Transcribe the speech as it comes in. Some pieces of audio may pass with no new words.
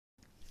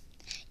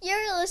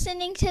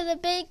listening to the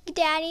Big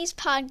Daddies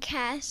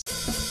Podcast.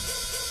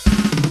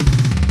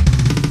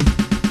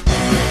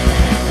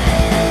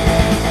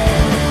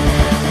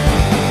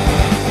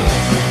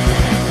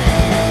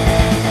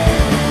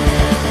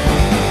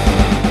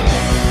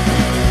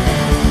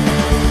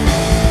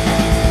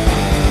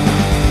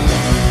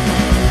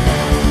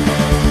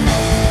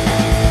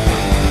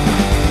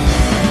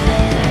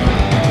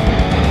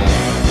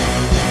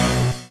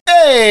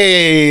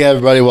 Hey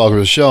everybody, welcome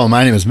to the show.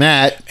 My name is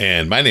Matt.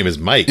 And my name is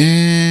Mike.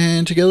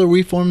 And together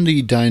we form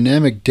the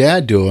dynamic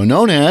dad duo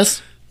known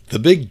as The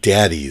Big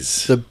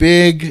Daddies. The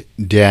Big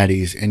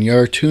Daddies. And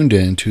you're tuned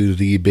in to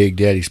the Big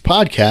Daddies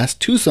podcast,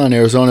 Tucson,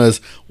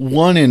 Arizona's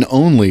one and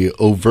only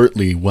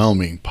overtly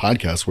whelming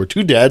podcast where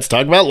two dads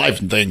talk about life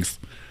and things.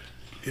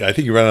 Yeah, I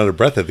think you ran out of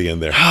breath at the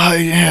end there. Oh,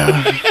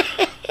 yeah.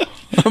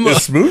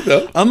 It's smooth,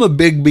 though. I'm a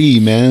big B,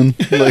 man.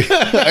 Like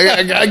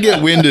I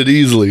get winded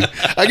easily.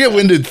 I get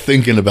winded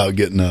thinking about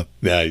getting up.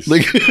 Nice.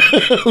 Like,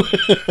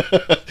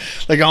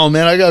 oh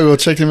man, I gotta go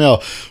check them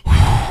out.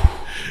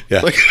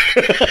 Yeah. Like,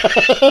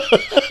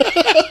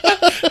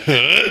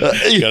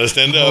 you gotta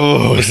stand up.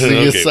 Oh, so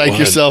you psych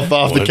yourself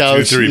off the couch.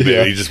 1, 2, 3, baby.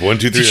 Yeah. Just 1,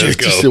 2, 3, let's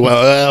go. Just,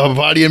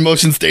 body in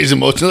motion, stage in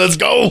motion. Let's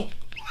go.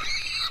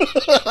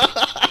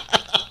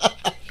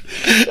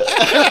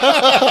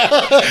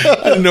 I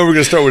didn't know we were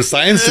gonna start with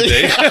science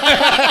today. Yeah,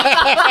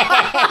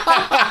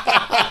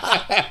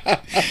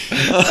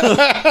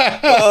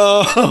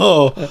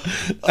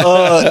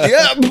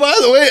 by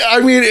the way, I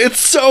mean it's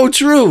so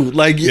true.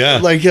 Like, Yeah.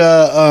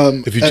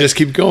 If you just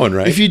keep going,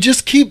 right? If you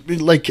just keep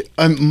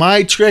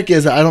my trick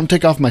is I don't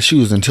take off my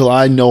shoes until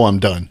I know I'm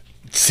done.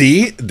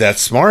 See,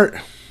 that's smart.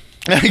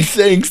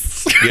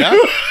 Thanks. Yeah,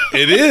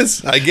 it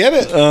is. I get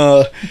it.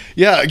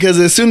 Yeah, because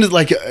as soon as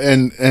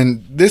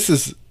and this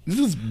is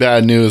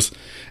bad news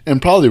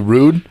and probably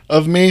rude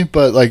of me,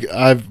 but like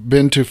I've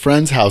been to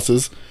friends'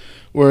 houses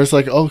where it's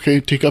like, okay,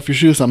 take off your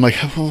shoes. I'm like,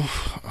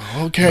 oh,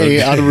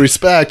 okay, out of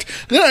respect.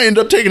 Then I end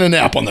up taking a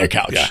nap on their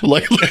couch. Yeah.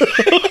 Like,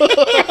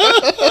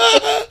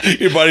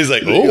 Your body's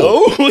like,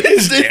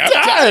 it's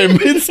time.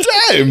 It's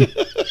time.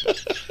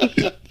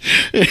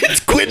 It's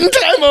quitting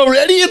time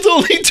already. It's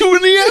only 2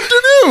 in the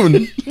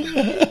afternoon.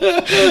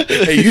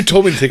 hey, you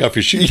told me to take off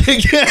your shoes.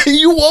 Yeah,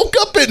 you woke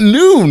up at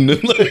noon.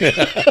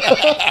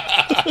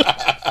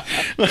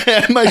 I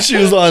had my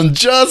shoes on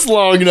just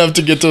long enough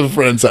to get to a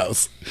friend's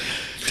house.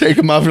 Take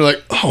them off and you're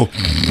like, oh,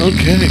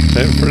 Okay.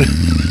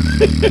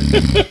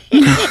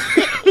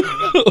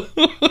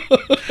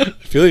 I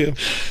feel you.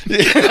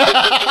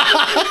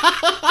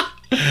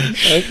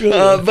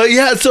 but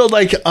yeah, so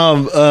like,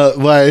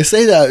 why I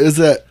say that is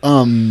that,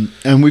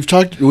 and we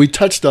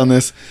touched on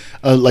this,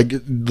 like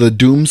the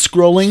doom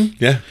scrolling.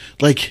 Yeah.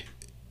 Like,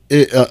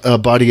 a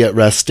body at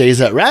rest stays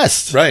at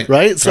rest.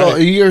 Right. So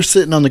Right. you're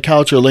sitting on the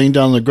couch or laying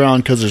down on the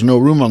ground because there's no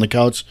room on the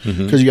couch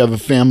because you have a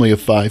family of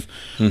 5.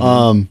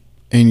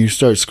 And you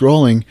start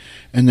scrolling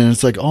and then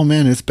it's like, oh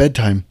man, it's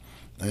bedtime.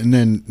 And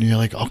then you're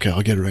like, okay,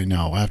 I'll get it right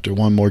now after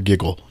one more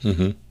giggle.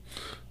 Okay,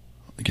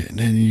 and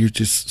then you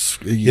just,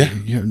 you're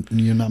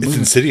not moving. It's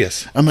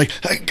insidious. I'm like,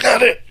 I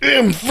got it.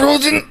 I'm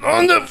frozen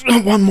on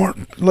the, one more.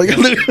 Like,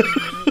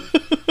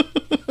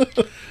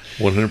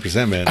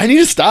 100%, man. I need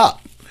to stop.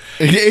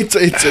 It's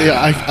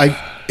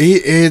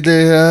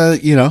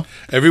you know.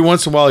 Every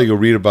once in a while, you'll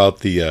read about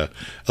the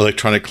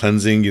electronic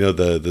cleansing,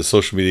 the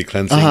social media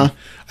cleansing. I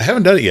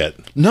haven't done it yet.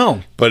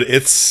 No. But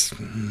it's,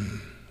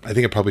 I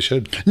think I probably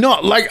should. No,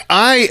 like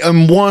I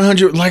am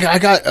 100, like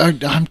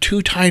I'm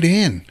too tied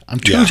in. I'm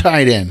too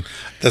tied in.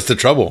 That's the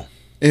trouble.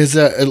 Is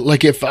that,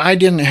 like, if I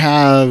didn't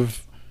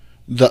have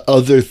the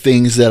other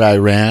things that I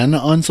ran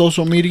on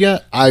social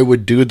media, I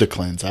would do the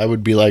cleanse. I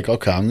would be like,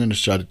 okay, I'm going to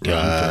shut it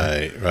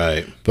down.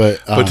 Right.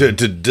 But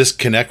to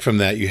disconnect from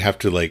that, you have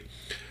to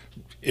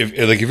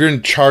if you're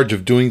in charge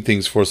of doing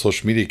things for a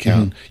social media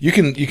account, you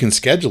can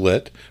schedule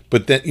it,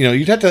 but then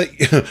you'd have to.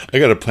 I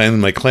got to plan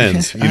my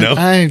cleanse.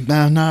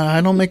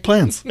 I don't make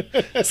plans.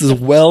 This is a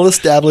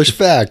well-established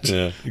fact.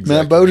 Yeah, exactly.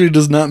 Matt Bodie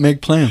does not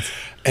make plans.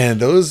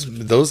 And those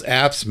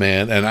apps,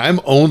 man, and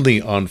I'm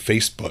only on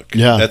Facebook.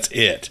 Yeah. That's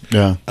it.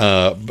 Yeah.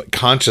 But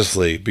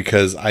consciously,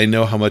 because I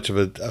know how much of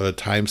a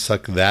time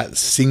suck that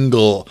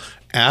single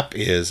app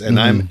is, and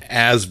I'm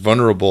as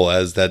vulnerable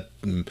as that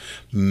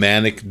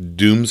manic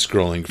doom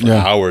scrolling for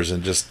hours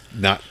and just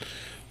not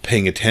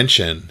paying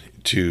attention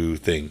to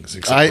things,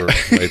 except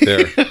for right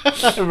there.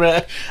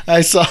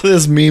 I saw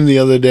this meme the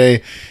other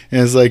day,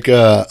 and it's like,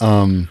 it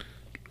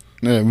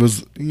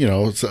was,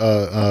 it's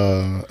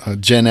a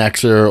Gen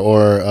Xer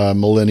or a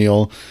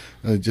millennial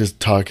just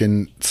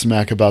talking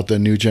smack about the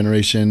new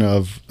generation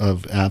of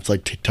apps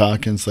like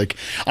TikTok. And it's like,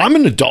 I'm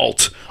an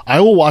adult. I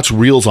will watch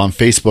reels on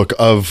Facebook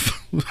of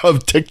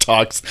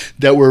TikToks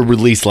that were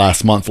released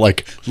last month,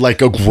 like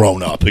a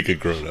grown-up. Like a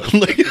grown-up.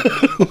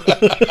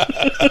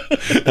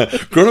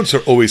 Grown-ups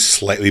are always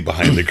slightly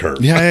behind the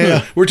curve.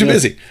 Yeah. We're too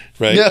busy,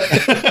 right? Yeah.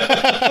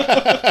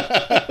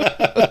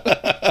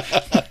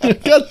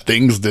 Got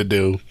things to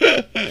do.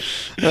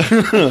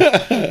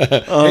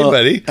 Hey,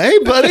 buddy. Hey,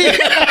 buddy.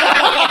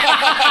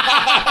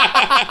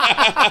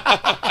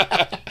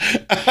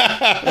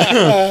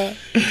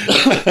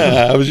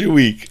 How was your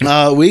week?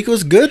 Week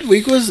was good.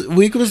 Week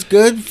was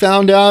good.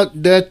 Found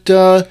out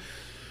that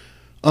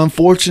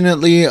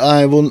unfortunately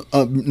I will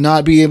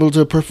not be able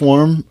to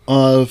perform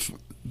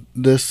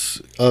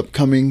this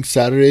upcoming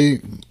Saturday,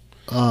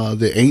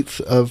 the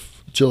 8th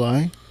of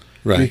July.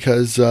 Right.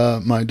 Because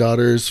my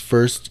daughter's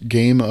first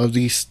game of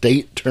the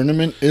state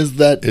tournament is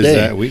that day. Is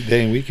that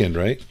weekday and weekend,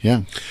 right?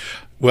 Yeah.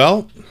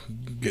 Well,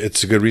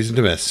 it's a good reason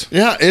to miss.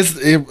 Yeah, it's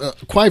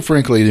quite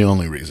frankly the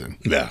only reason.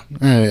 Yeah.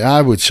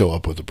 I would show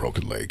up with a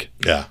broken leg.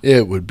 Yeah.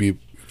 It would be.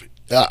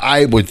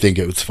 I would think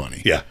it was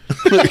funny. Yeah.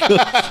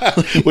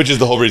 Which is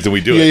the whole reason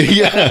we do it.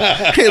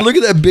 Yeah. Hey, look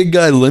at that big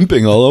guy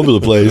limping all over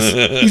the place.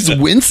 He's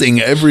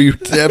wincing every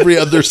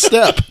other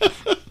step.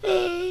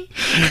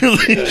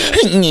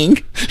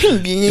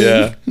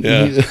 Yeah.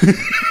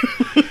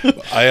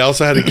 I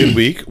also had a good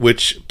week,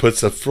 which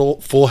puts a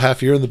full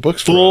half year in the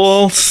books for us.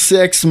 Full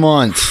 6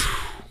 months.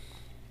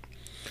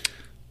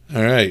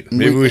 All right.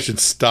 Maybe we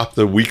should stop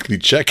the weekly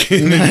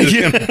check-in and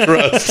just get for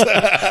us.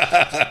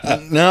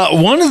 Now,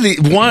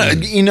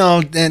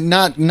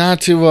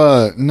 not to.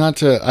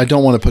 I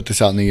don't want to put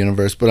this out in the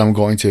universe, but I'm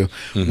going to.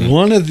 Mm-hmm.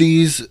 One of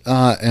these,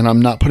 and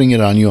I'm not putting it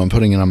on you. I'm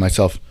putting it on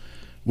myself.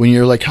 When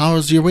you're like, "How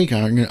was your week?"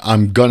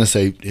 I'm gonna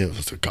say it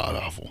was god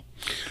awful.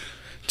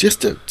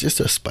 Just to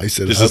spice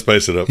it up. Just to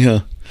spice it up.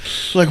 Yeah.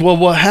 Like, well,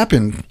 what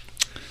happened?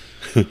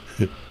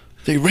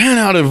 They ran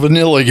out of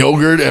vanilla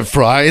yogurt at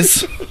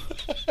Fry's.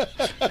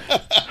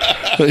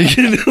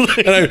 And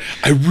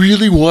I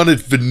really wanted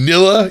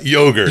vanilla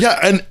yogurt. Yeah,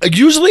 and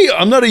usually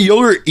I'm not a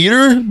yogurt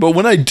eater, but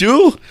when I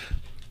do,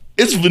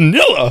 it's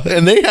vanilla,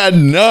 and they had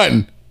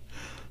none.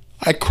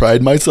 I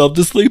cried myself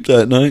to sleep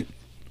that night.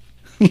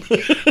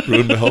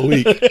 Ruined my whole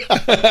week.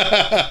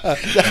 that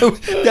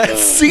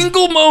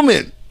single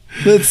moment,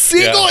 that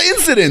single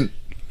incident,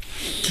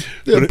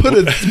 put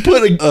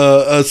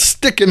a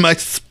stick in my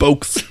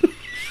spokes.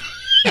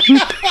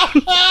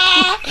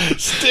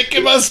 Stick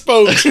in my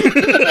spokes.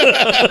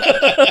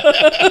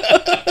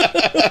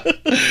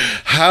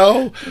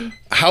 How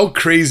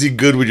crazy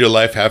good would your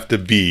life have to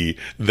be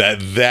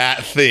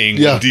that thing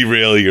would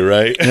derail you,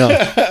 right?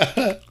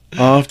 Yeah.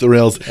 Off the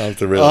rails.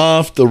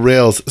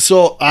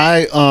 So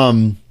I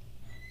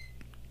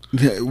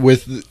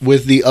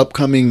with the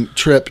upcoming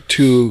trip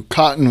to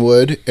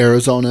Cottonwood,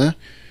 Arizona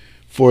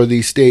for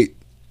the state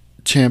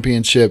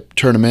championship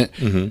tournament,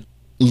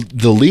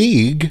 the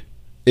league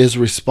is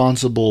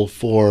responsible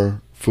for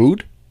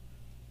food,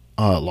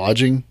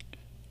 lodging,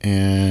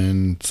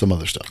 and some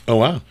other stuff. Oh,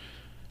 wow.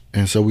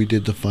 And so we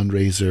did the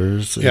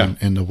fundraisers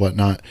and the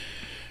whatnot.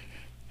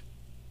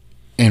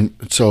 And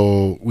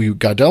so we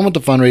got done with the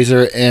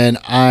fundraiser, and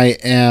I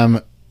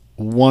am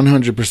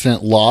 100%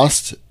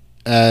 lost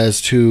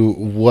as to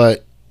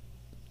what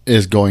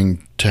is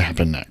going to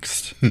happen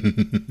next.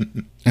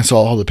 And so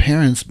all the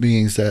parents,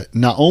 being that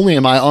not only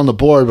am I on the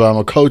board, but I'm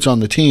a coach on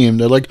the team,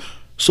 they're like,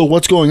 so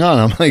what's going on?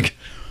 I'm like,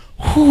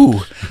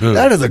 whew,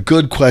 that is a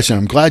good question.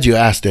 I'm glad you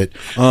asked it.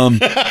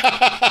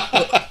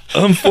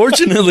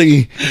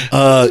 Unfortunately,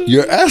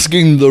 you're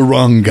asking the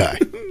wrong guy.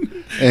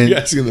 And you're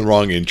asking the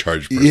wrong in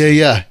charge person.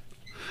 Yeah.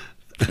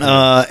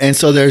 And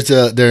so there's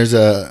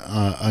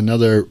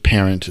another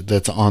parent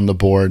that's on the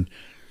board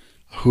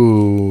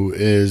who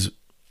is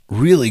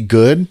really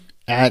good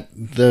at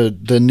the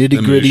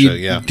nitty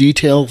gritty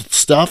detail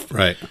stuff.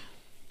 Right.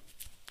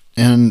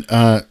 And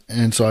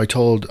so I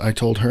told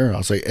her, I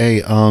was like,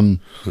 hey,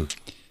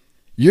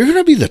 you're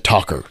gonna be the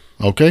talker,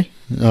 okay?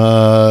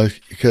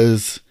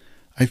 Because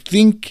I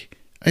think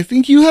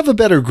you have a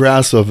better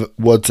grasp of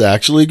what's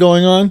actually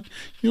going on.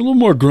 You're a little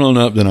more grown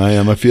up than I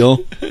am, I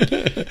feel.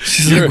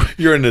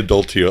 You're an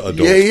adult.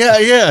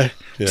 Yeah.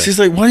 She's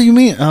like, what do you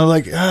mean? I was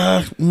like,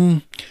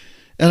 And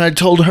I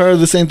told her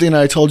the same thing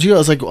I told you. I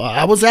was like, well,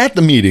 I was at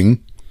the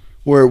meeting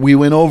where we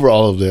went over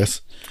all of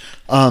this.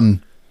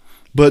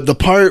 But the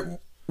part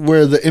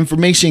where the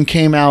information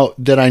came out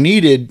that I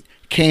needed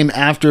came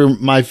after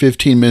my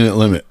 15-minute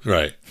limit.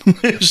 Right.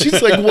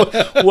 She's like,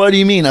 what do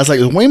you mean? I was like,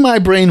 the way my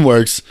brain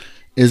works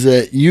is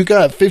that you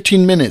got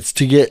 15 minutes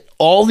to get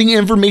all the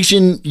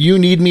information you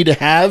need me to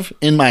have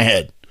in my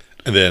head.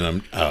 And then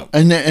I'm out.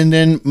 And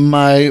then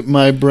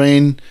my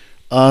brain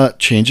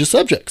changes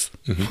subjects.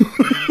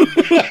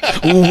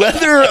 Mm-hmm.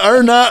 Whether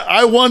or not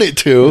I want it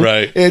to,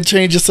 right. It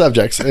changes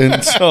subjects.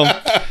 And so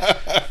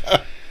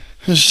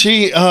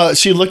she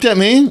looked at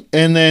me,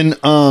 and then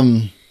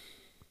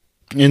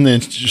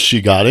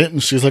she got it,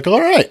 and she's like,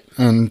 all right.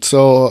 And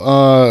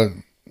so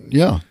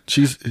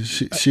she's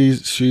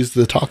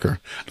the talker.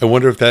 I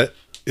wonder if that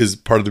is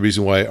part of the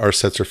reason why our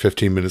sets are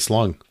 15 minutes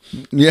long.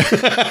 Yeah.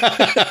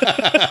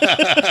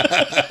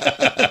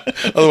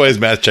 Otherwise,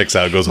 math checks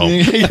out, goes home.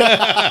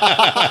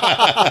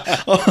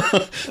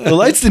 The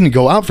lights didn't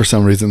go out for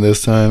some reason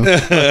this time.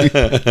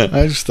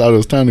 I just thought it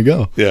was time to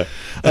go. Yeah.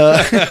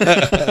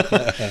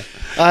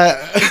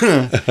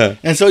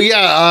 And so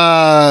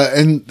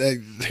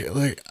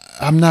like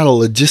I'm not a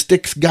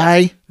logistics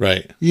guy,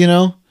 right? You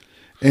know,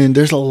 and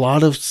there's a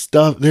lot of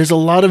stuff. There's a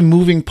lot of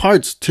moving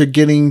parts to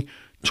getting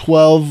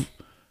 12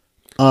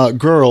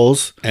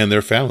 girls and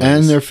their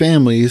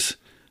families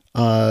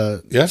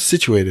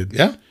situated.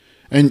 Yeah.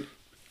 And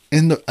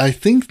I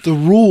think the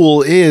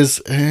rule is,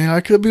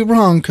 I could be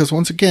wrong because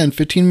once again,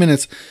 15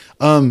 minutes,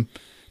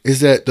 is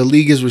that the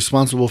league is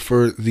responsible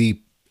for the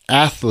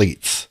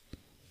athletes'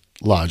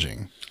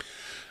 lodging.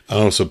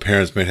 Oh, so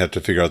parents might have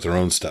to figure out their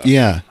own stuff.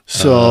 Yeah.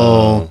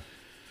 So.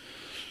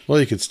 Well,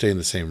 you could stay in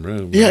the same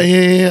room. Right?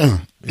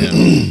 Yeah.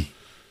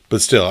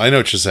 But still, I know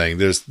what you're saying.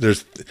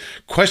 There's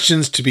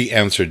questions to be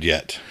answered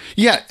yet.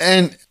 Yeah,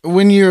 and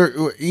when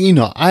you're,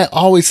 I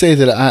always say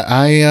that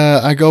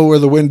I go where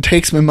the wind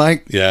takes me,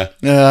 Mike. Yeah.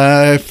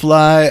 I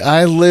fly.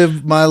 I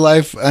live my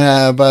life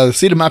by the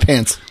seat of my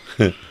pants.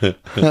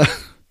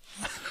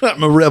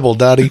 I'm a rebel,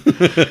 Dottie.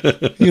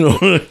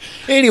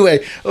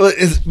 Anyway,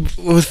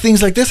 with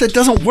things like this, it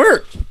doesn't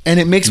work, and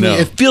it makes me.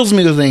 It fills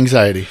me with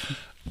anxiety.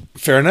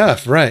 Fair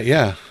enough. Right.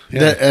 Yeah.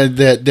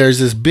 That there's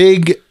this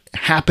big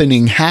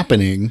happening,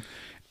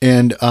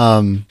 and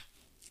I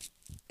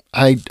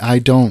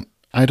don't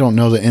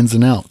know the ins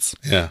and outs.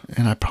 Yeah.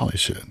 And I probably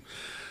should.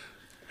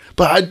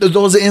 But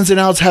those ins and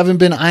outs haven't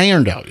been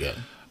ironed out yet.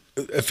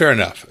 Fair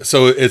enough.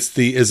 So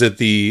is it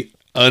the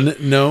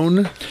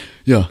unknown?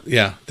 Yeah.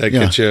 Yeah. That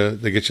gets you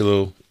a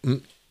little.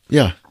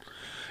 Yeah.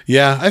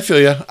 Yeah. I feel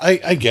you.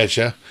 I get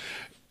you.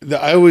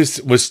 I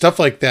always, with stuff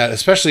like that,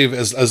 especially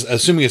as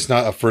assuming it's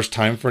not a first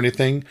time for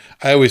anything,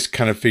 I always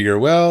kind of figure,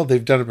 well,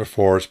 they've done it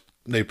before.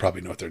 They probably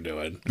know what they're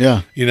doing.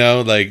 Yeah.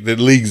 Like the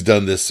league's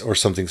done this or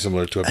something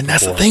similar to it and before.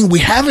 That's the thing. We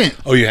haven't.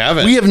 Oh, you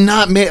haven't? We have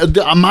not made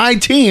my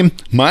team,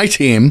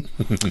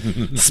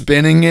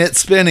 spinning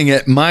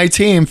it. My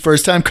team,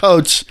 first time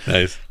coach.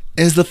 Nice.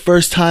 Is the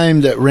first time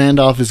that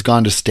Randolph has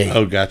gone to state.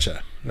 Oh,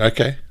 gotcha.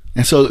 Okay.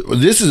 And so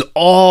this is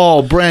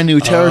all brand new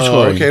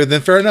territory. Okay,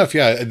 then fair enough.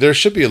 Yeah, there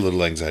should be a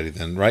little anxiety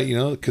then, right?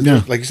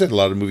 Because like you said, a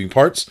lot of moving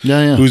parts.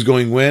 Yeah. Who's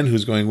going when?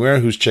 Who's going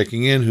where? Who's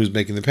checking in? Who's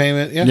making the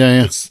payment?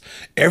 Yeah.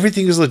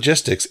 Everything is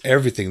logistics.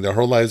 Everything. Their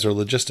whole lives are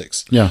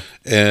logistics. Yeah.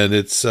 And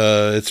it's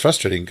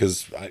frustrating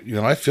because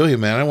I feel you,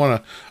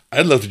 man.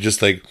 I'd love to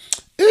just like,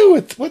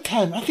 ew, what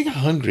time? I think I'm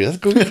hungry. Let's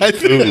go get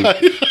food.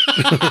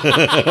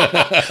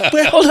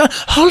 Wait,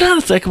 hold on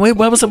a second. Wait,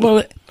 what was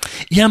it?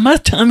 Yeah, my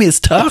tummy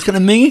is talking to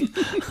me.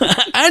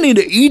 I need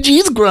an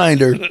EG's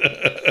grinder. and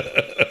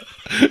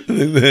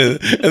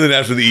then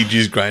after the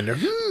EG's grinder,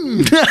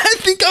 I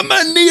think I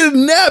might need a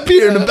nap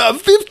here in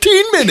about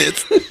 15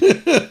 minutes.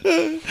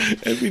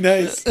 That'd be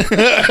nice.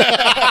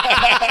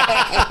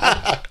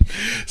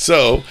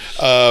 So,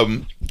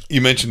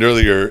 you mentioned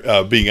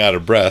earlier being out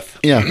of breath.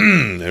 Yeah.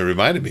 It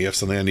reminded me of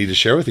something I need to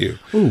share with you.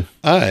 Ooh.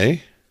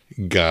 I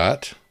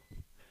got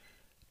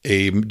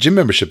a gym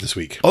membership this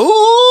week.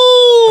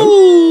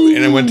 Oh!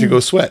 And I went to go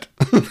sweat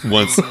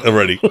once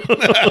already.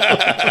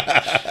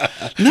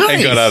 Nice.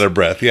 I got out of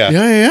breath. Yeah.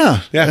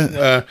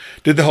 Yeah.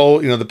 Did the whole,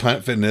 the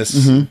Plant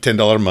Fitness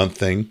 $10 a month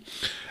thing,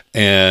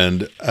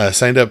 and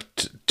signed up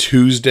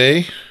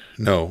Tuesday.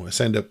 No, I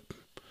signed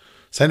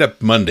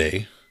up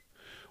Monday.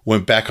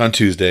 Went back on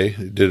Tuesday.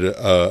 Did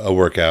a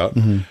workout,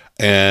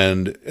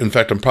 and in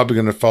fact, I'm probably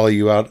going to follow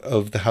you out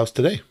of the house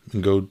today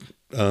and go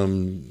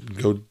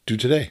do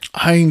today.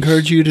 I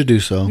encourage you to do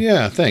so.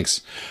 Yeah,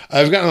 thanks.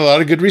 I've gotten a lot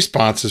of good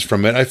responses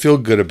from it. I feel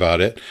good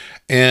about it.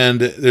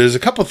 And there's a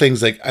couple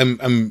things like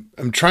I'm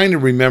trying to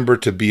remember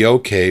to be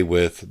okay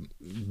with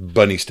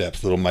bunny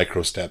steps, little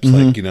micro steps,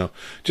 like,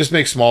 just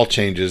make small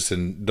changes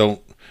and don't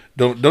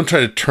try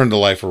to turn the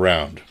life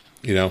around,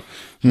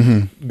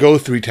 Go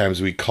 3 times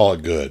a week, call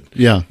it good.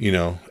 Yeah.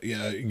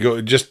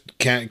 Go, just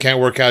can't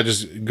work out,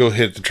 just go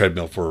hit the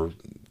treadmill for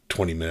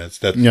 20 minutes.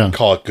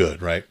 Call it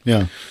good, right?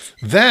 Yeah.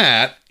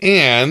 That,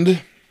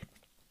 and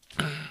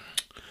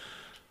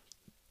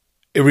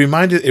it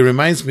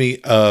reminds me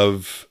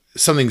of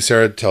something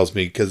Sarah tells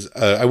me, because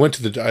I've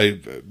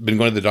been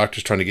going to the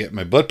doctors trying to get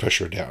my blood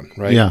pressure down,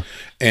 right? Yeah.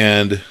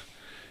 And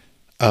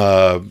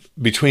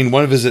between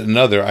one visit and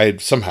another, I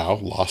had somehow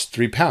lost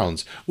 3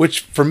 pounds,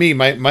 which for me,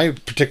 my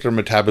particular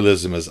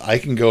metabolism is I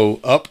can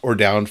go up or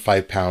down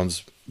 5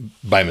 pounds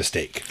by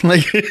mistake.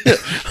 Like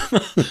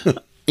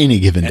any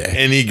given day.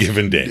 Any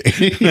given day.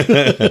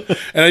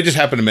 And I just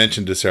happened to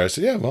mention to Sarah, I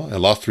said, yeah, well, I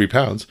lost 3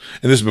 pounds.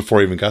 And this is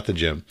before I even got the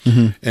gym.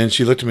 And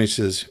she looked at me and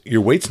says,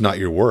 your weight's not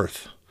your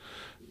worth.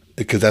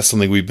 Because that's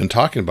something we've been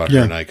talking about her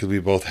and I, because we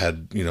both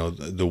had,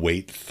 the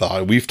weight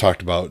thought. We've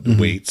talked about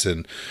weights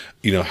and,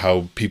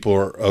 how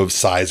people of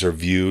size are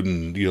viewed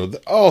and,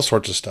 all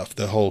sorts of stuff,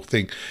 the whole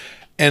thing.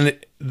 And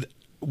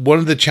one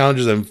of the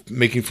challenges I'm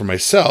making for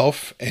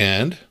myself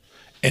and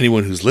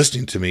anyone who's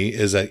listening to me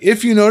is that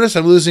if you notice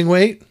I'm losing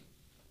weight,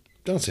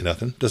 don't say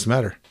nothing. Doesn't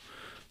matter.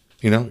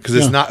 Because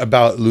it's not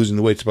about losing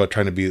the weight. It's about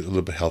trying to be a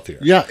little bit healthier.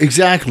 Yeah,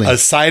 exactly. A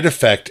side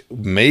effect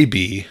may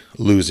be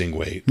losing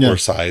weight or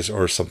size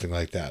or something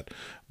like that.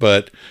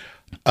 But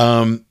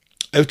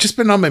I've just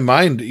been on my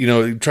mind,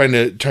 trying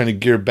to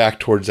gear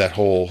back towards that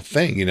whole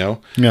thing,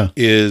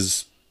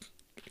 is,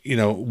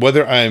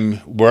 whether I'm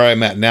where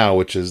I'm at now,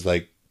 which is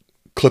like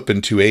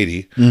clipping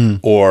 280,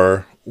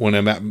 or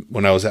when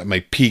I was at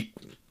my peak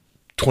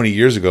 20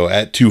 years ago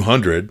at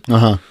 200.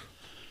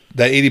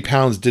 that 80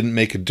 pounds doesn't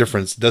make a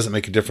difference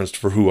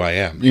for who I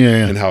am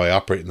Yeah. and how I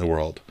operate in the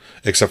world,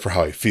 except for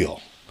how I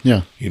feel,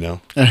 Yeah.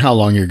 and how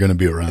long you're going to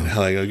be around.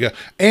 how I go.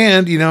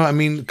 And, I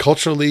mean,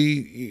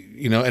 culturally,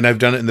 and I've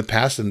done it in the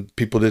past, and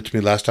people did to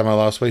me last time I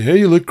lost weight. Hey,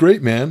 you look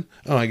great, man.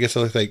 Oh, I guess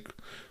I look like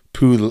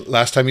poo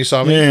last time you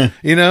saw me. Yeah.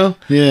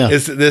 Yeah.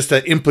 It's this,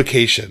 that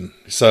implication.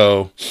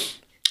 So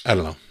I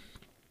don't know.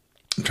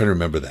 I'm trying to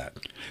remember that.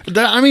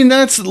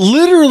 That's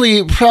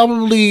literally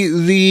probably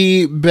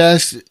the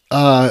best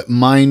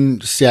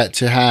mindset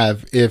to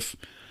have if,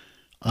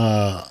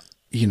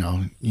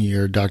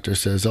 your doctor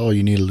says, "Oh,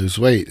 you need to lose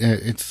weight."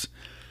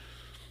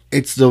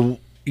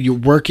 You're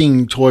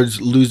working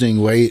towards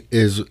losing weight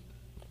is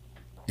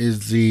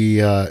the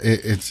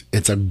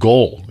it's a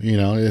goal.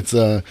 It's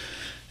a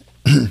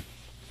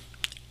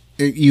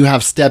you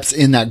have steps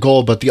in that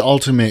goal, but the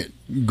ultimate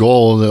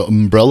goal, the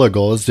umbrella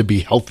goal, is to be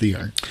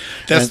healthier.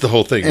 That's the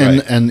whole thing, and,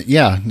 right?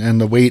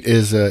 And the weight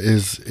is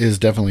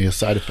definitely a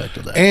side effect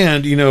of that.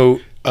 And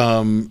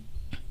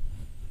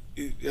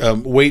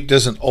weight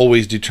doesn't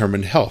always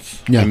determine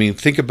health. Yeah. I mean,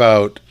 think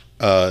about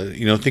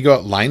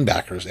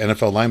linebackers,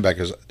 NFL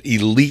linebackers,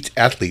 elite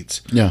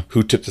athletes, Yeah.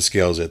 who tip the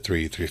scales at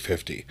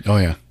 350. Oh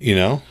yeah,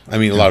 I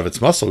mean, a lot of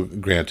it's muscle,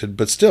 granted,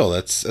 but still,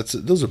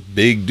 those are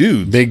big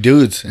dudes. big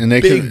dudes, and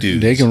they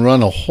can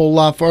run a whole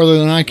lot farther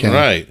than I can.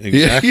 Right,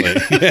 exactly.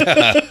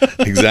 Yeah,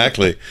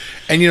 exactly.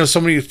 And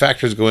so many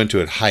factors go into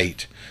it: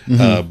 height,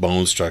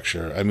 bone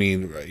structure. I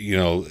mean,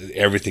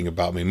 everything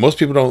about me. Most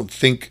people don't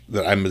think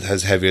that I'm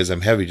as heavy as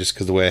I'm heavy just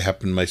because the way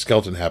my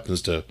skeleton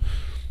happens to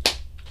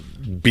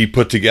be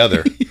put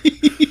together.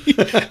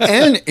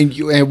 and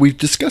we've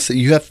discussed it.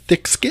 You have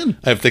thick skin.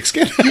 I have thick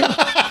skin.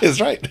 That's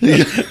right.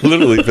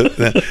 Literally,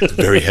 it's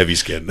very heavy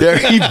skin.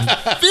 Very,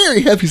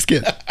 very heavy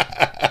skin.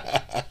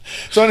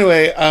 So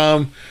anyway,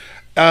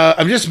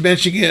 I'm just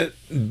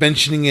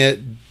mentioning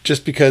it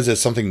just because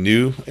it's something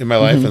new in my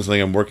life and something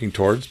I'm working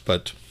towards,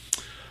 but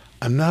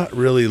I'm not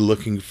really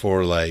looking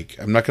for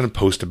I'm not going to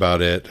post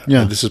about it.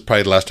 Yeah. This is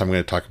probably the last time I'm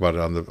going to talk about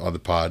it on the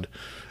pod.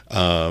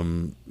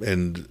 And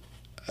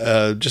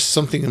just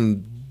something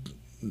I'm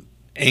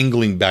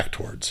angling back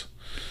towards,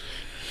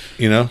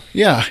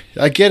 Yeah,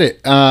 I get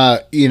it.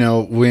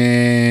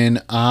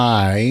 When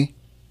I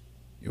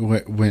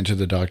went to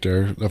the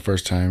doctor the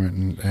first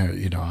time,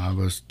 and I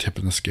was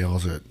tipping the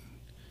scales at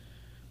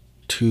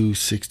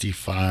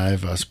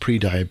 265. I was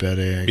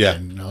pre-diabetic. Yeah.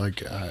 And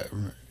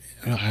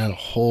I had a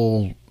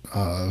whole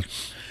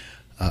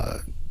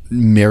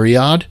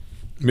myriad.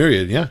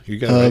 Yeah, you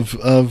got it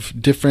right. of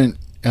different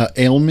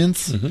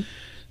ailments.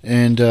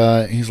 And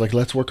he's like,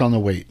 let's work on the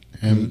weight.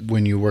 And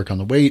when you work on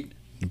the weight,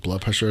 the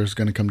blood pressure is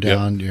going to come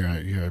down.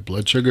 Yep. Your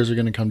blood sugars are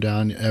going to come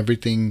down.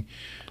 Everything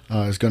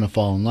is going to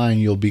fall in line.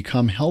 You'll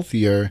become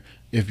healthier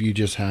if you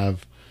just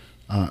have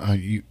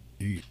a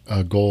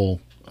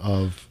goal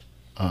of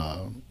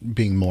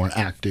being more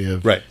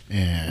active, right?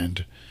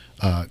 And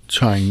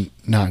trying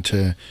not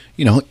to,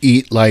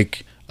 eat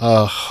like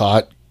a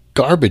hot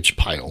garbage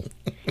pile.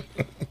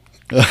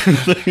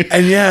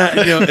 And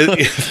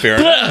fair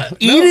enough.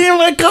 Eating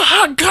like a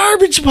hot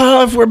garbage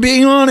pile, if we're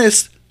being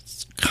honest,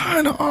 it's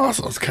kind of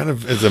awesome.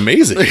 It's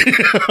amazing.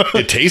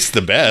 It tastes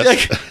the best.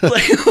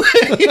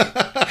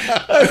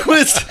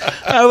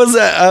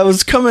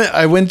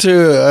 I went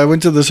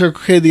to the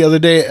Circle K the other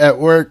day at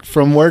work.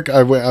 From work,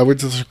 I went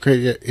to the Circle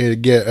K to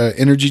get an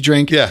energy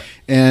drink. Yeah.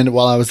 And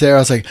while I was there, I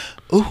was like,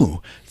 "Ooh,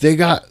 they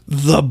got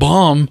the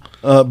bomb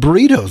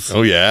burritos."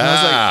 Oh yeah. And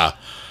I was like,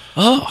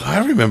 oh,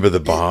 I remember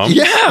the bomb.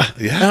 Yeah.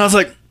 And I was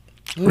like,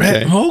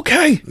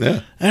 okay.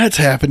 Yeah. That's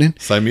happening.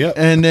 Sign me up.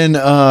 And then,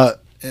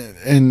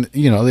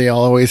 they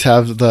always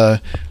have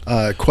the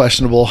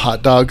questionable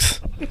hot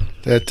dogs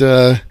that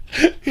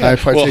I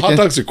partake Well, hot in.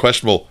 dogs are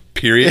questionable,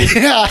 period.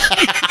 Yeah.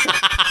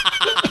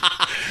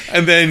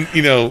 And then,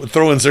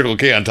 throw in Circle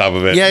K on top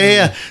of it.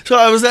 Yeah. So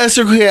I was at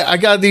Circle K. I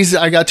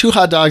got 2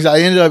 hot dogs. I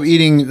ended up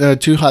eating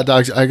 2 hot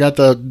dogs. I got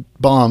the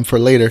bomb for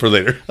later.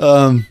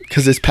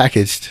 Because it's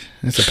packaged.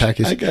 It's a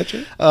package. I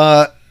gotcha.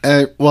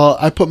 Well,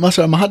 I put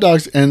mustard on my hot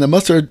dogs, and the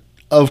mustard,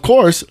 of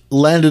course,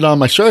 landed on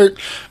my shirt.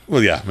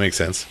 Well, yeah, makes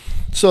sense.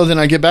 So then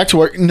I get back to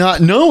work,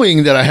 not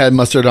knowing that I had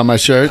mustard on my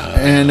shirt,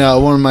 and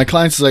one of my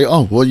clients is like,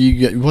 "Oh, well,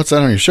 what's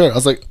that on your shirt?" I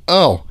was like,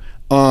 "Oh,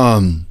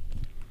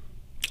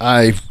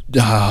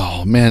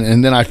 man,"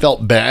 and then I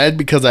felt bad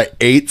because I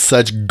ate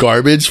such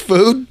garbage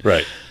food.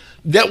 Right.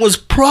 That was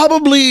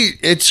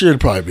it should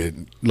probably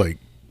be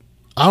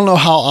I don't know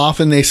how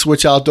often they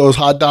switch out those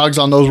hot dogs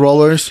on those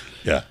rollers.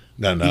 Yeah,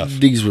 not enough.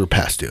 These were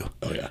past due.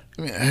 Oh yeah.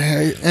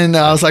 And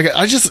I was like,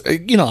 I just, I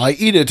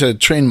eat it to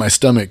train my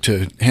stomach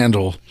to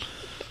handle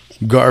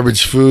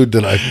garbage food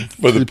that I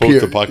for the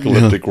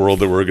post-apocalyptic world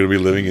that we're going to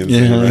be living in.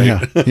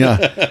 Yeah.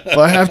 If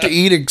I have to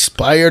eat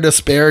expired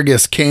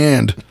asparagus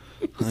canned,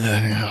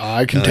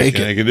 I can take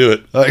it. I can do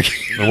it. I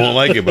won't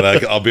like it,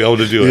 but I'll be able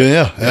to do it.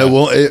 Yeah.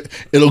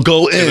 It'll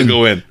go in. It'll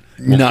go in.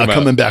 Not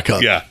coming back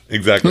up. Yeah,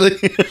 exactly.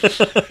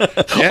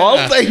 All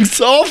thanks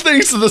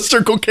to the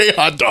Circle K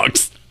hot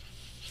dogs.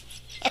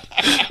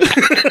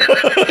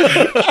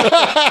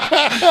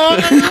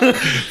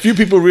 Few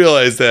people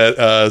realize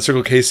that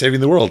Circle K is saving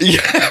the world.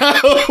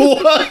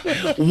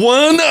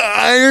 One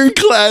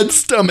ironclad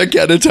stomach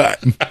at a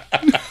time.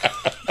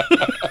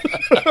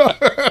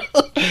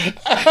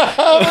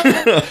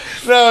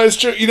 No, it's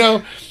true. You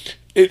know,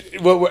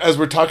 as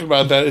we're talking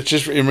about that, it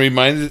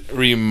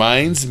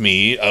reminds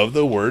me of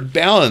the word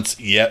balance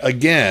yet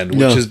again,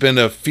 which has been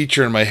a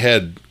feature in my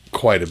head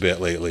quite a bit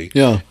lately.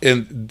 Yeah,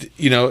 and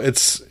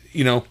it's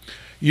you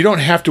don't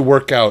have to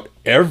work out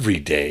every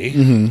day.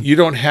 Mm-hmm. You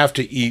don't have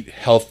to eat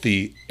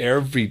healthy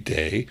every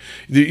day.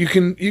 You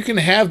can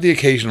have the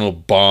occasional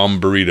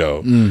bomb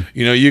burrito.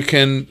 You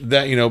can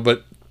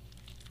but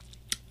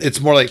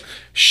it's more like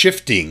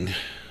shifting.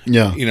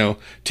 Yeah.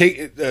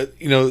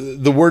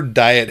 The word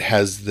diet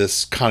has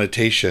this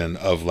connotation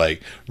of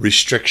like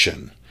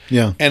restriction.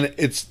 Yeah. And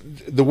it's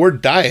the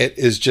word diet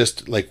is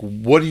just like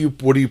what are you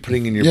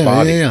putting in your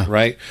body,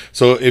 right?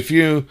 So if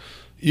you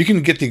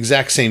can get the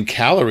exact same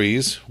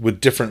calories with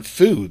different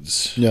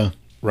foods. Yeah.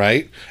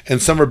 Right?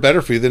 And some are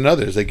better for you than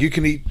others. Like you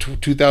can eat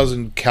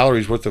 2,000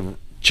 calories worth of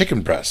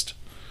chicken breast.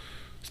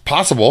 It's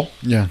possible.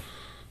 Yeah.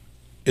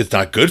 It's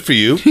not good for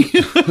you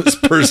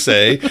per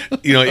se.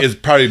 It's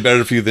probably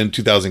better for you than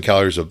 2,000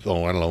 calories of,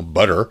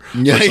 butter or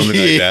something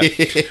like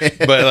that.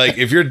 But like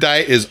if your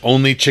diet is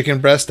only chicken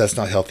breast, that's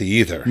not healthy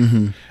either.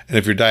 Mm-hmm. And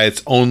if your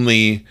diet's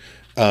only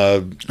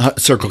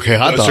Circle K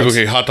hot dogs. Circle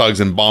K hot dogs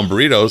and bomb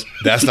burritos,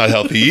 that's not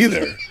healthy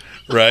either.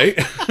 Right?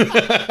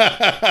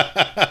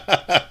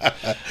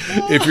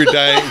 If your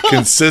diet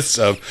consists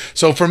of,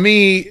 so for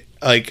me,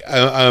 like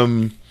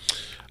I'm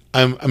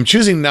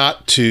choosing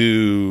not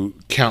to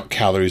count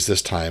calories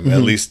this time,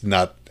 at least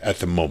not at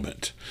the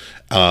moment,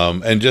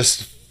 and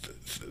just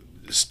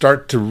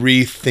start to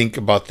rethink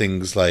about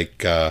things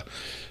like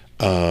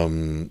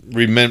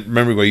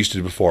remember what I used to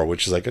do before,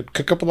 which is like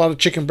cook up a lot of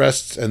chicken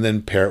breasts and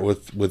then pair it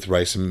with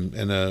rice and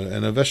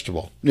a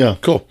vegetable. Yeah,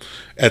 cool.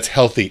 That's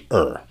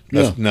healthier.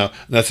 Now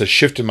that's a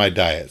shift in my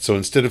diet. So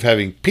instead of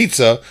having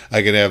pizza,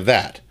 I can have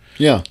that.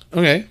 Yeah.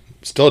 Okay.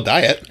 Still a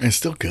diet. It's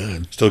still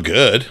good. Still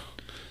good.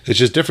 It's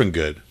just different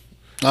good.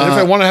 And if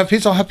I want to have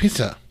pizza, I'll have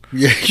pizza.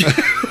 Yeah.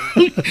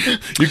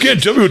 You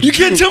can't tell me what to do. You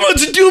can't tell me what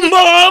to do,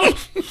 Mom.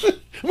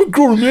 I'm a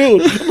grown man.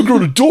 I'm a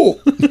grown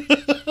adult.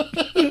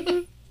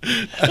 If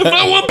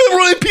I want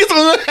pepperoni pizza,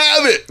 I'm gonna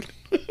have it.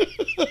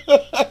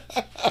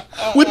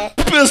 With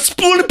a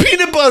spoon of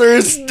peanut butter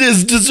is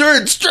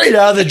dessert straight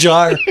out of the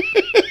jar.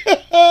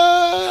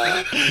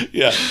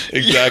 Yeah,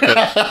 exactly.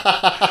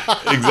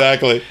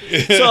 Exactly.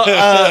 So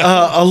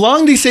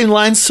along these same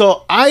lines,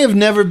 so I have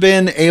never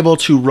been able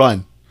to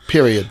run,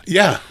 period.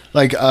 Yeah.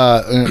 Like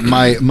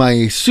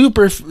my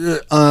super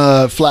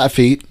flat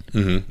feet.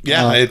 Mm-hmm.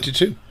 Yeah, I do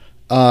too.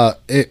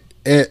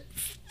 It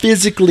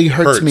physically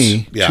hurts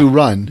me to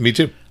run. Me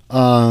too.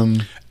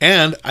 And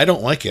I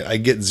don't like it. I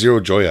get zero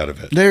joy out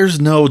of it.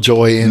 There's no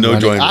joy in running.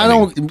 Joy in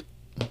running. don't,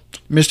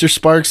 Mr.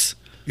 Sparks.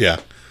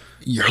 Yeah.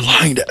 You're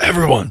lying to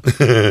everyone. I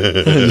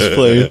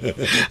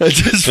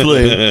just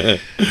played.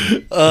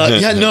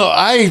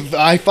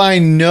 I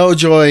find no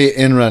joy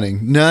in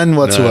running. None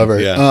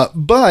whatsoever.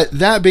 But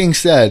that being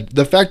said,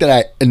 the fact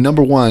that I,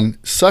 number one,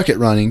 suck at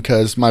running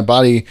because my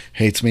body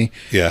hates me.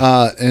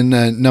 Yeah. And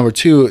then number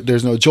two,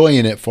 there's no joy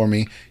in it for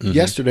me. Mm-hmm.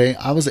 Yesterday,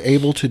 I was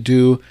able to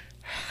do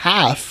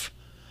half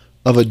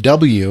of a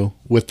W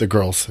with the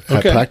girls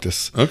at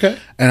practice. Okay.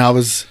 And I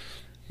was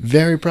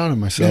very proud of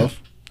myself. Yeah.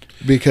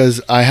 Because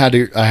I had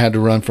to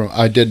run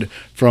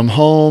from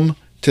home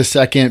to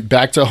second,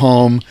 back to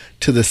home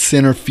to the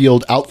center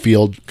field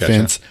outfield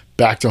fence,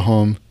 back to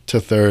home to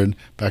third,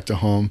 back to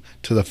home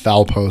to the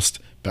foul post,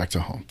 back to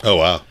home. Oh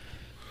wow!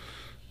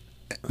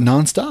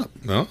 Nonstop.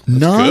 No,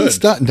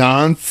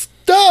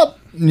 nonstop.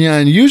 Yeah,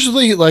 and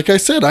usually, like I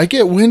said, I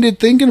get winded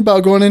thinking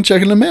about going and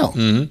checking the mail,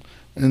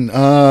 and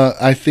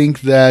I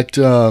think that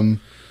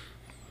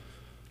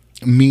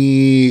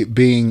me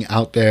being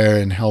out there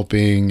and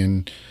helping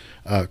and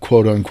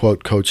quote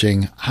unquote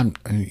coaching,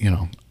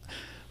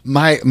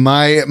 my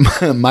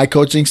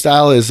coaching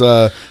style is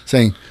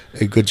saying,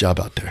 "Hey, good job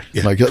out there."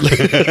 Yeah. Like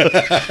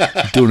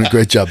doing a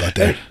great job out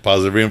there.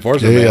 Positive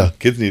reinforcement. Yeah, man.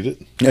 Kids need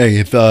it. Hey,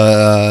 if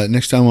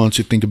next time, why don't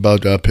you think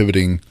about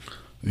pivoting?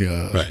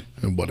 Yeah,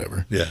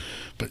 whatever. Yeah,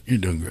 but you're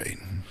doing great.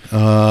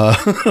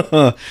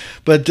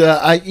 But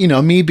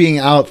me being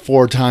out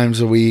 4 times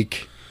a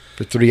week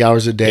for 3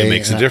 hours a day, it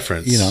makes a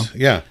difference.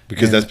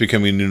 Because that's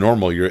becoming new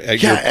normal. You're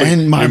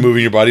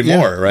moving your body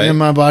more, right? And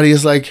my body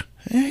is like,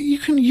 you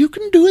can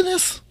do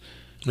this.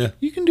 Yeah,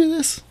 you can do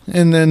this.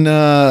 And then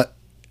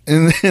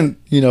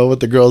with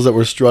the girls that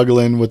were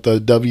struggling with the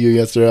W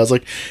yesterday, I was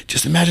like,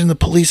 just imagine the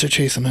police are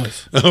chasing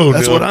us.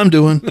 That's what I'm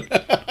doing.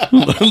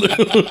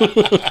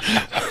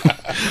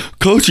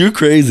 Coach, you're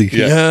crazy.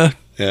 Yeah.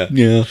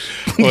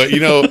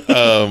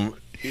 Well,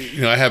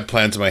 I have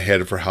plans in my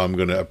head for how I'm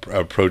going to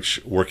approach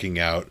working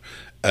out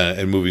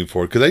and moving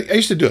forward, because I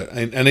used to do it,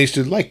 and I used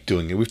to like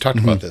doing it. We've talked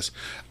about this.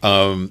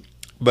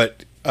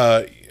 But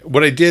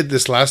what I did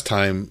this last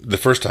time, the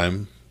first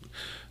time,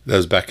 that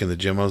was back in the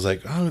gym. I was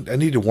like, oh, I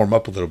need to warm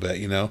up a little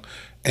bit,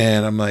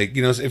 And I'm like,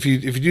 if you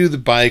do the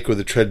bike or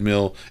the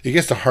treadmill, it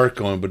gets the heart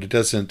going, but it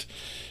doesn't,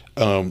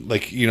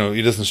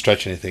 it doesn't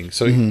stretch anything.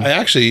 So I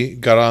actually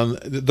got on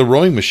the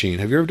rowing machine.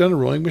 Have you ever done a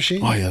rowing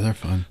machine? Oh yeah, they're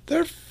fun.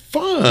 They're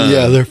fun.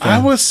 Yeah, they're fun. I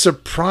was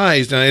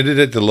surprised, and I did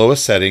it at the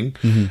lowest setting,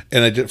 and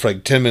I did it for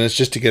like 10 minutes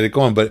just to get it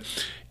going. But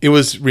it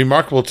was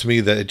remarkable to me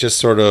that it just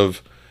sort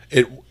of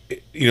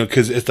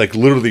because it's like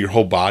literally your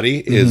whole body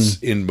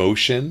is in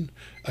motion.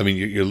 I mean,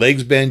 your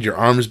legs bend, your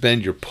arms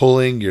bend, you're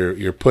pulling,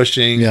 you're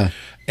pushing,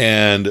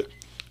 and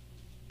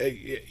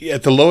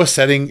at the lowest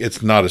setting,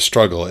 it's not a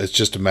struggle. It's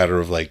just a matter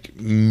of like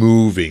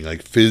moving,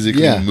 like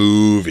physically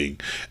moving,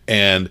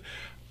 and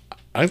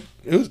it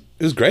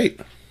was great.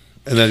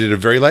 And I did a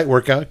very light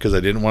workout because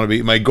I didn't want to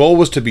be. My goal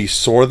was to be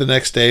sore the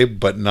next day,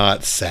 but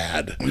not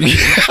sad.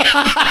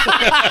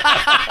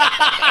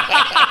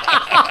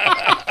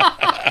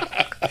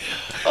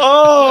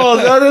 Oh,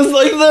 that is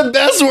like the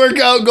best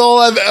workout goal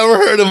I've ever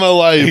heard in my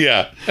life.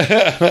 Yeah.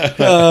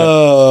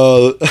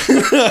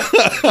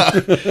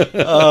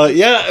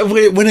 Yeah.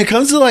 When it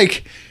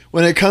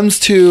comes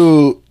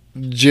to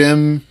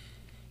gym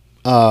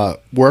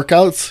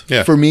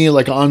workouts, for me,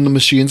 like on the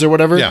machines or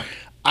whatever,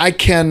 I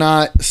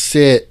cannot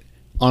sit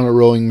on a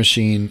rowing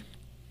machine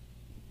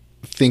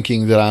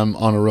thinking that I'm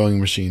on a rowing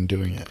machine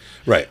doing it.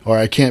 Right. Or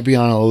I can't be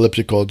on an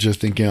elliptical just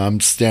thinking I'm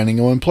standing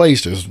in one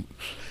place, just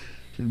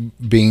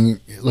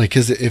being like,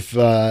 because if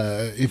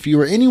you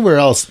were anywhere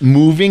else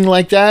moving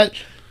like that,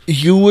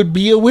 you would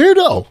be a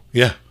weirdo.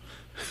 Yeah.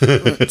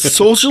 It's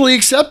socially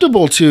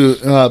acceptable to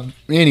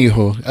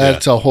anywho,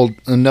 that's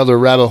another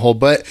rabbit hole.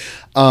 But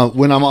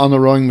when I'm on the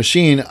rowing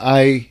machine,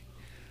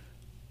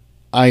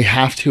 I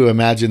have to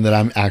imagine that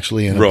I'm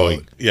actually in a rowing.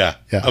 boat. Yeah.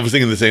 I was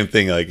thinking the same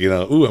thing. Like,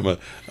 I'm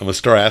a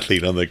star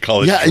athlete on the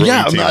college rowing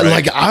team, right?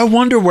 Like, I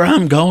wonder where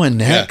I'm going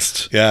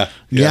next. Yeah.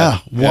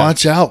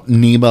 Watch out,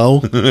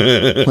 Nemo.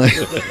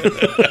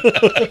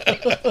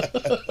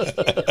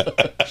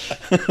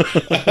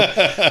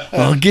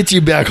 I'll get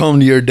you back home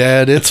to your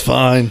dad. It's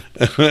fine.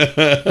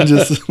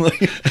 Just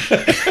like,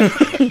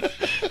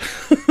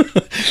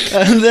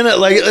 and then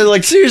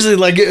like seriously,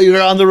 like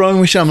you're on the rowing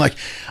machine. I'm like,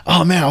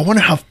 oh man, I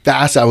wonder how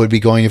fast I would be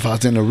going if I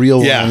was in a real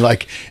one.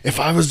 Like if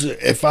I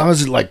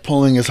was like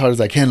pulling as hard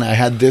as I can, I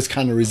had this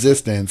kind of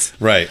resistance.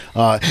 Right.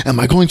 Am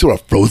I going through a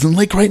frozen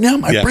lake right now?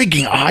 Am I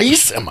breaking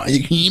ice? Am I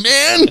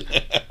He-Man?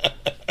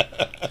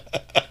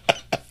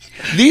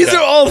 These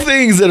are all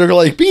things that are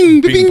like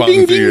bing, bing,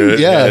 bing, bing.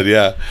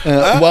 Yeah.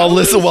 While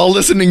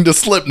listening to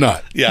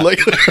Slipknot. Yeah. Like,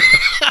 take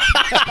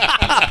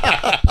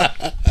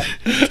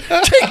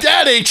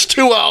that,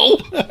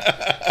 H2O.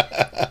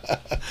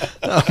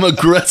 I'm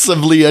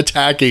aggressively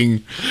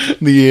attacking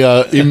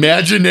the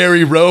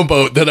imaginary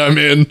rowboat that I'm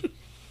in.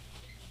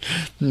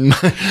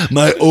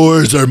 My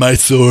oars are my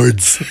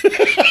swords.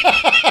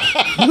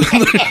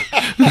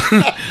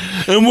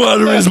 And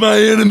water is my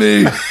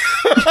enemy.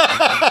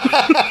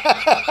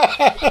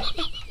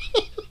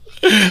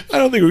 I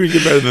don't think we can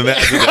get better than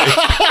that today.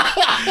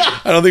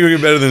 I don't think we can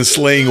get better than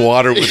slaying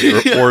water with your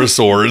oar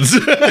swords.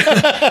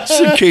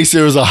 Just in case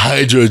there was a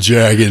Hydra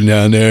dragon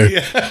down there.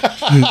 Yeah.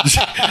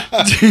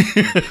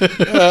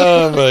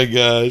 Oh my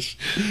gosh.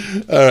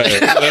 All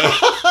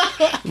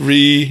right.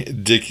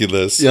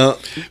 Ridiculous. Yeah.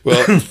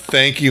 Well,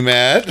 thank you,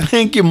 Matt.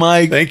 Thank you,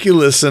 Mike. Thank you,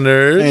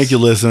 listeners. Thank you,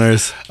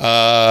 listeners.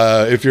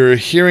 If you're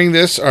hearing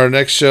this, our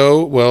next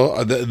show,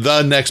 well,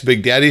 the next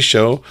Big Daddy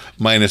show,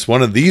 minus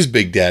one of these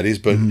Big Daddies,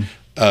 but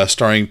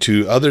starring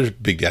two other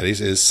Big Daddies,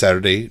 is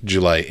Saturday,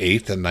 July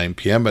 8th at 9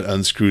 p.m. at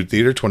Unscrewed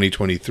Theater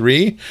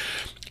 2023.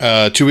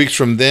 2 weeks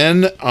from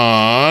then,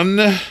 on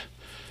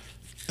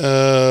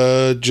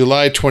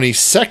July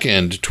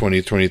 22nd,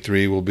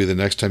 2023, will be the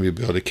next time you'll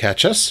be able to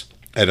catch us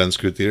at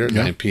Unscrewed Theater at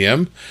 9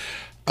 p.m.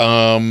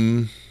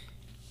 Love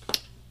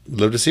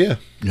to see you.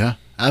 Yeah,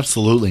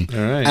 absolutely. All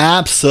right.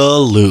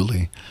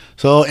 Absolutely.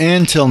 So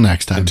until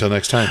next time. Until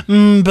next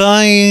time.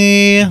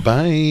 Bye.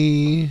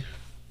 Bye.